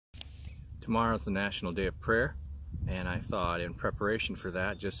Tomorrow's the National Day of Prayer, and I thought in preparation for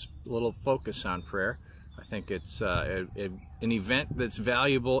that, just a little focus on prayer. I think it's an event that's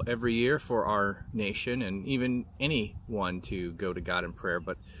valuable every year for our nation and even anyone to go to God in prayer,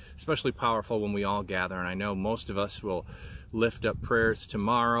 but especially powerful when we all gather. And I know most of us will lift up prayers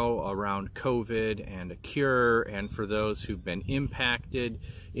tomorrow around COVID and a cure and for those who've been impacted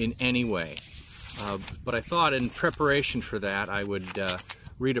in any way. But I thought in preparation for that, I would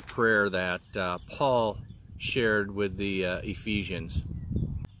read a prayer that Paul shared with the Ephesians.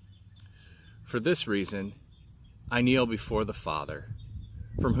 For this reason, I kneel before the Father,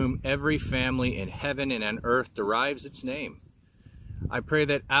 from whom every family in heaven and on earth derives its name. I pray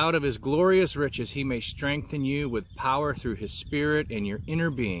that out of his glorious riches he may strengthen you with power through his Spirit in your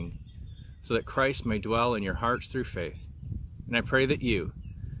inner being, so that Christ may dwell in your hearts through faith. And I pray that you,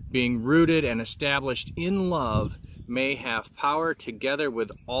 being rooted and established in love, may have power together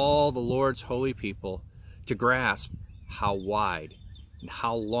with all the Lord's holy people to grasp how wide and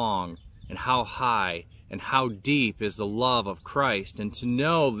how long and how high and how deep is the love of Christ, and to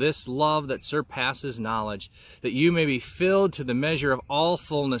know this love that surpasses knowledge, that you may be filled to the measure of all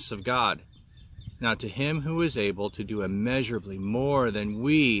fullness of God. Now to him who is able to do immeasurably more than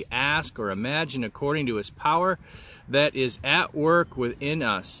we ask or imagine according to his power that is at work within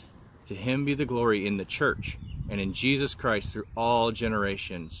us, to him be the glory in the church and in Jesus Christ through all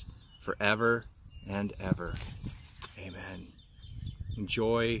generations, forever and ever. Amen.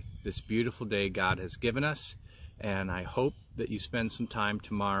 Enjoy this beautiful day God has given us, and I hope that you spend some time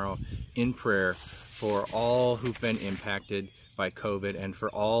tomorrow in prayer for all who've been impacted by COVID and for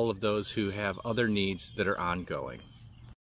all of those who have other needs that are ongoing.